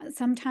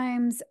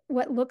 sometimes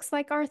what looks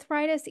like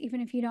arthritis, even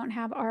if you don't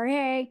have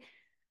RA,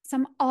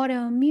 some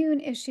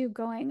autoimmune issue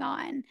going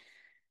on,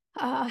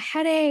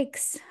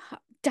 headaches,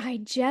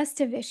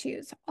 digestive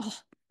issues,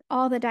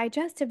 all the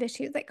digestive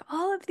issues, like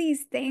all of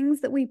these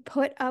things that we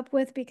put up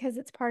with because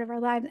it's part of our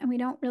lives, and we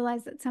don't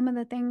realize that some of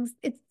the things,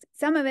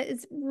 some of it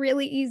is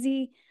really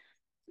easy,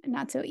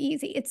 not so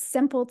easy. It's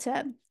simple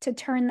to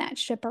turn that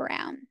ship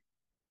around.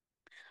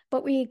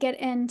 But we get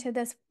into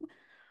this,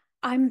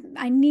 I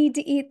need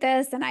to eat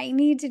this and I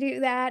need to do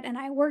that, and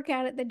I work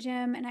out at the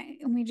gym, and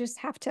we just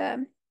have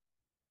to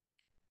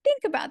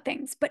think about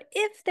things. But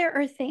if there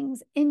are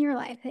things in your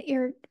life that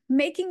you're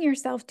making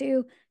yourself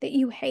do that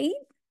you hate,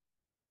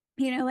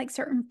 like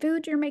certain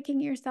food you're making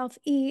yourself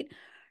eat,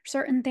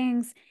 certain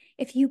things,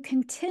 if you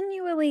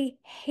continually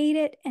hate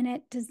it and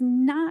it does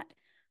not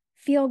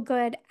feel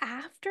good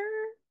after,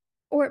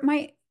 or it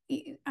might,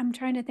 I'm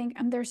trying to think,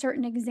 there are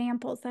certain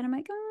examples that I'm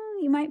like, oh,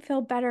 you might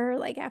feel better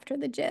like after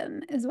the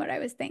gym, is what I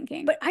was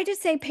thinking. But I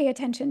just say pay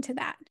attention to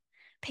that.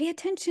 Pay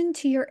attention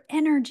to your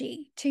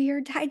energy, to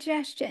your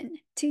digestion,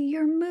 to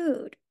your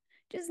mood.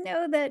 Just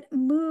know that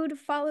mood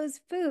follows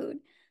food.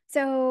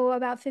 So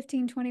about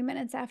 15, 20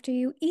 minutes after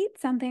you eat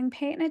something,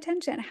 paying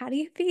attention. How do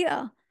you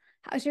feel?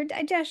 How's your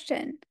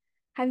digestion?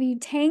 Have you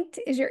tanked?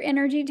 Is your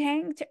energy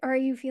tanked? Or are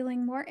you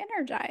feeling more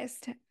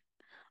energized?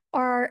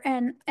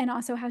 And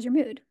also how's your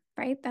mood,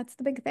 right? That's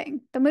the big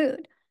thing, the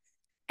mood.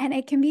 And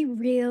it can be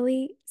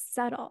really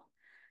subtle.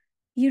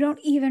 You don't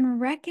even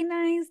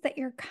recognize that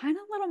you're kind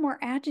of a little more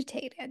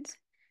agitated.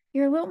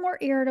 You're a little more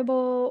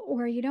irritable,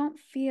 or you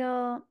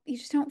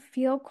just don't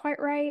feel quite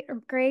right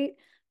or great,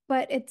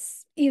 but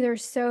it's either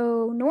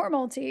so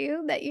normal to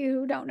you that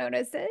you don't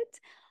notice it,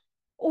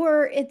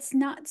 or it's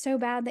not so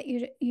bad that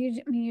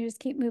you just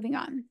keep moving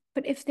on.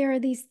 But if there are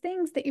these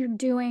things that you're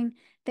doing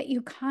that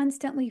you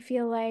constantly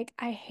feel like,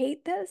 I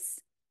hate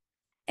this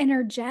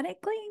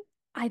energetically,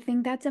 I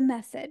think that's a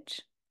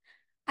message.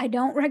 I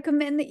don't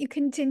recommend that you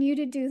continue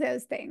to do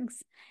those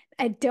things.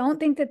 I don't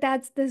think that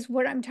that's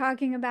what I'm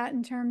talking about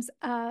in terms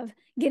of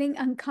getting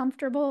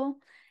uncomfortable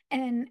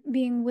and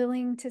being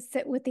willing to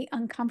sit with the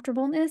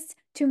uncomfortableness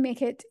to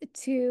make it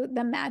to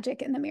the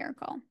magic and the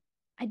miracle.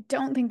 I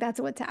don't think that's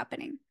what's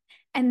happening.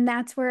 And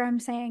that's where I'm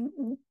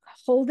saying,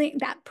 holding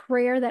that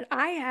prayer that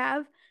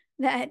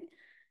that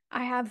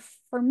I have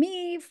for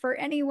me, for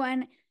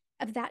anyone,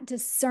 of that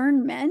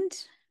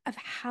discernment of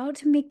how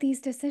to make these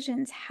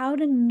decisions, how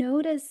to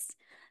notice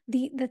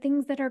the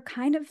things that are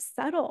kind of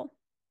subtle,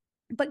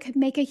 but could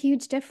make a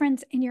huge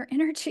difference in your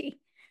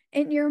energy,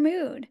 in your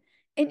mood,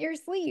 in your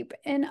sleep,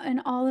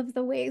 in all of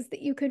the ways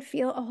that you could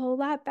feel a whole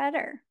lot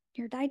better,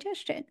 your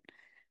digestion.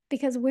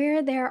 Because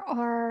where there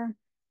are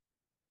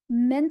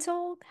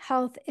mental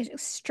health,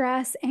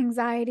 stress,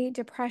 anxiety,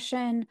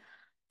 depression,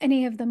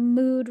 any of the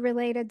mood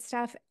related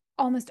stuff,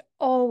 almost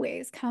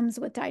always comes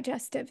with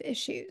digestive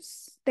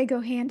issues. They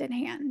go hand in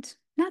hand.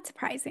 Not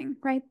surprising,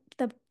 right?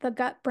 The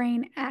gut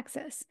brain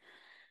axis.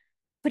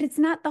 But it's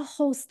not the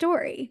whole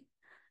story.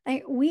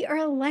 Like, we are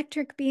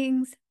electric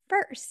beings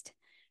first.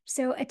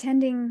 So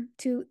attending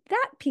to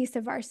that piece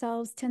of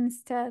ourselves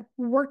tends to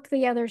work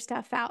the other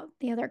stuff out,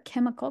 the other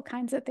chemical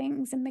kinds of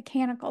things and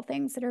mechanical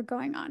things that are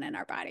going on in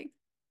our body.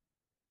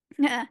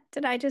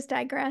 Did I just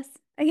digress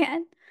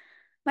again?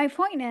 My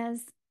point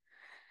is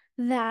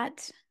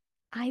that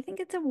I think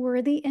it's a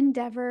worthy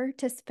endeavor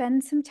to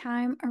spend some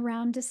time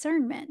around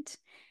discernment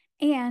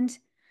and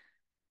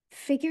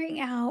figuring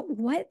out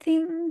what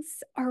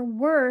things are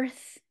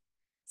worth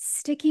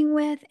sticking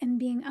with and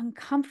being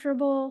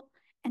uncomfortable.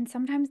 And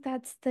sometimes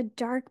that's the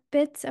dark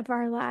bits of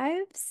our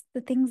lives, the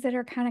things that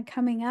are kind of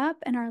coming up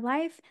in our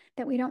life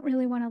that we don't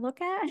really want to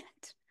look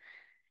at.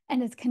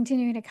 And it's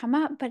continuing to come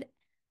up, but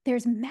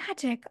there's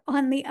magic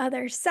on the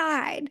other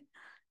side.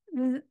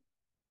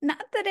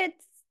 Not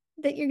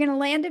that you're going to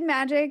land in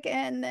magic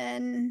and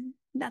then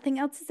nothing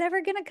else is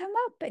ever going to come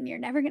up and you're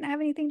never going to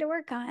have anything to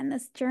work on.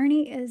 This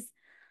journey is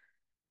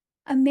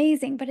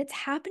amazing, but it's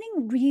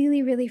happening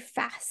really, really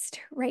fast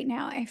right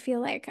now. I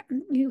feel like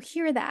you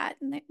hear that.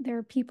 There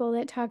are people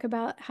that talk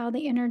about how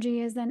the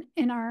energy is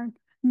in our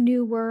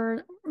new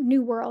world,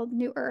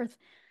 new earth.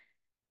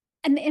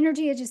 And the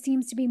energy, it just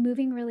seems to be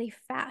moving really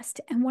fast.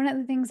 And one of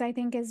the things I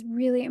think is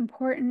really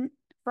important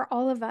for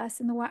all of us,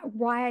 and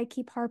why I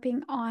keep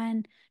harping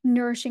on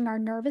nourishing our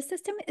nervous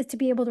system, is to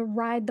be able to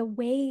ride the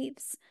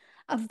waves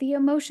of the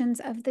emotions,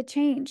 of the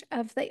change,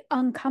 of the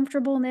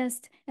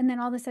uncomfortableness, and then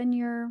all of a sudden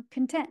you're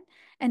content.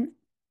 And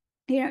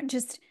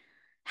just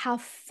how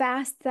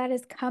fast that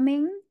is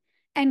coming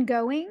and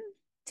going,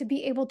 to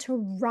be able to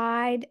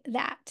ride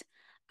that.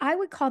 I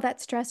would call that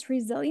stress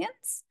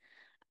resilience.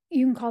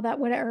 you can call that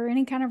whatever,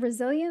 any kind of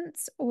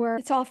resilience, or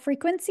it's all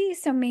frequency.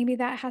 So maybe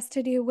that has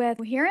to do with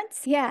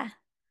coherence. Yeah.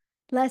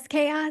 Less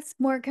chaos,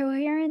 more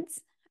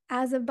coherence.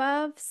 As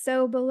above,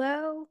 so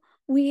below.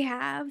 We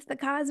have the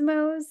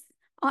cosmos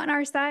on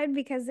our side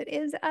because it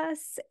is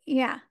us.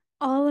 Yeah.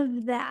 All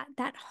of that,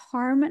 that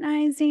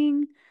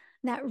harmonizing,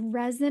 that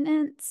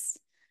resonance,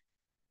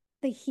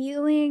 the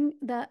healing,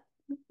 the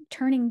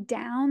turning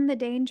down the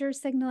danger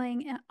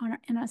signaling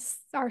in us,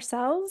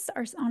 ourselves,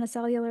 on a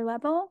cellular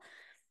level,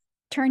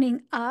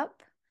 turning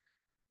up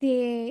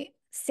the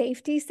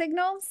safety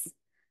signals,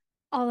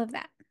 all of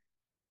that,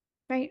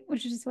 right?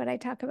 Which is what I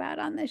talk about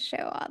on this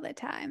show all the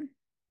time.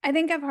 I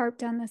think I've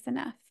harped on this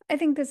enough. I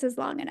think this is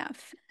long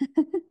enough.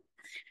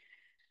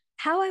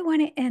 How I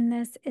want to end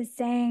this is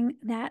saying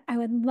that I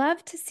would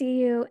love to see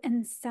you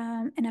in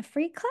a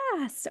free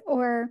class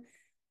or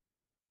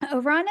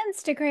over on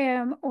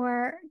Instagram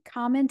or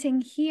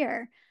commenting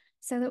here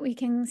so that we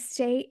can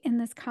stay in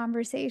this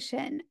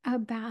conversation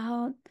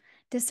about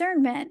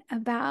discernment,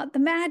 about the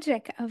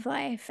magic of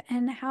life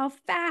and how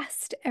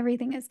fast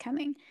everything is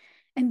coming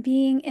and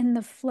being in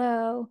the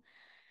flow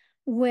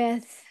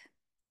with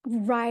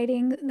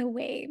riding the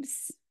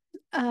waves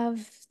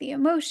of the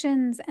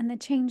emotions and the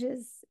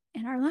changes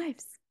in our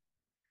lives.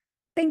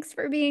 Thanks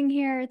for being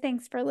here.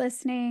 Thanks for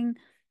listening.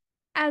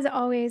 As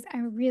always, I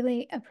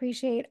really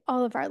appreciate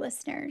all of our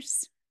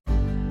listeners.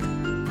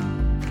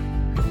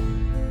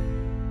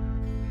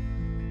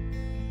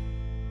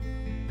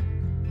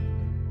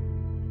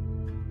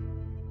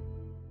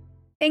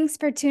 Thanks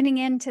for tuning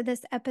in to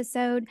this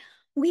episode.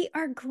 We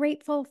are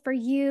grateful for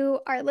you,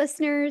 our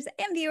listeners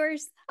and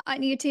viewers on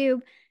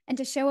YouTube. And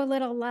to show a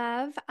little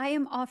love, I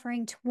am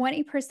offering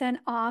 20%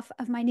 off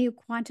of my new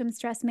quantum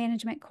stress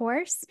management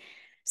course.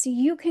 So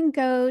you can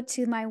go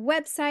to my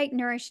website,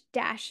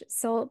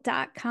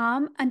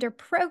 nourish-soul.com. Under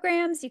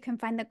programs, you can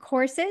find the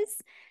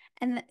courses.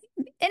 And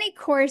any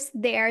course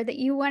there that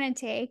you want to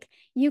take,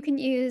 you can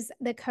use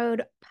the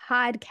code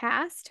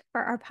podcast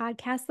for our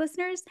podcast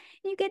listeners.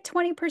 You get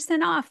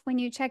 20% off when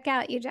you check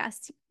out. You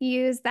just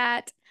use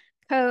that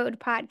code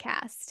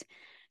podcast.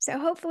 So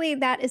hopefully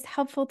that is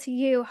helpful to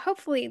you.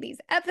 Hopefully these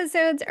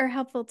episodes are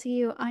helpful to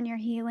you on your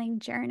healing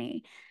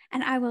journey.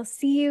 And I will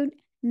see you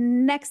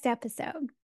next episode.